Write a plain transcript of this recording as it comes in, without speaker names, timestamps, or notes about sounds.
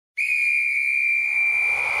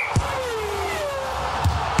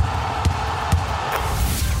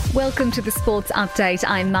Welcome to the Sports Update.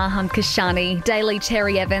 I'm Maham Kashani. Daily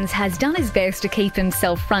Terry Evans has done his best to keep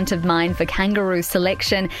himself front of mind for Kangaroo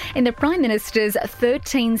selection in the Prime Minister's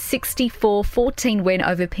 13-64-14 win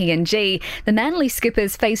over PNG. The Manly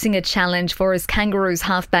skipper's facing a challenge for his Kangaroos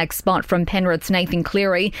halfback spot from Penrith's Nathan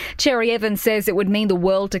Cleary. Terry Evans says it would mean the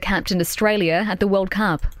world to captain Australia at the World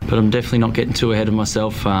Cup. But I'm definitely not getting too ahead of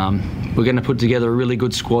myself. We're going to put together a really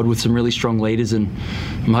good squad with some really strong leaders, and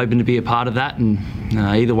I'm hoping to be a part of that. And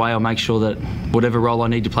either way, I'll make sure that whatever role I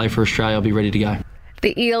need to play for Australia, I'll be ready to go.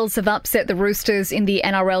 The Eels have upset the Roosters in the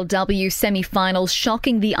NRLW semi-finals,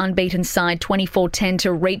 shocking the unbeaten side 24-10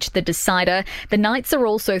 to reach the decider. The Knights are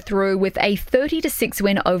also through with a 30-6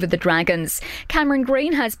 win over the Dragons. Cameron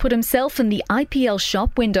Green has put himself in the IPL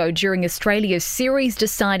shop window during Australia's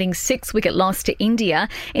series-deciding 6-wicket loss to India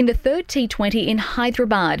in the third T20 in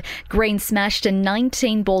Hyderabad. Green smashed a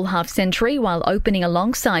 19-ball half-century while opening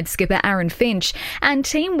alongside skipper Aaron Finch. And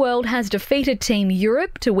Team World has defeated Team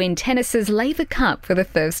Europe to win tennis's Laver Cup for the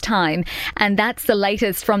first time. And that's the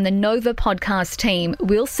latest from the Nova podcast team.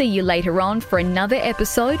 We'll see you later on for another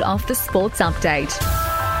episode of the Sports Update.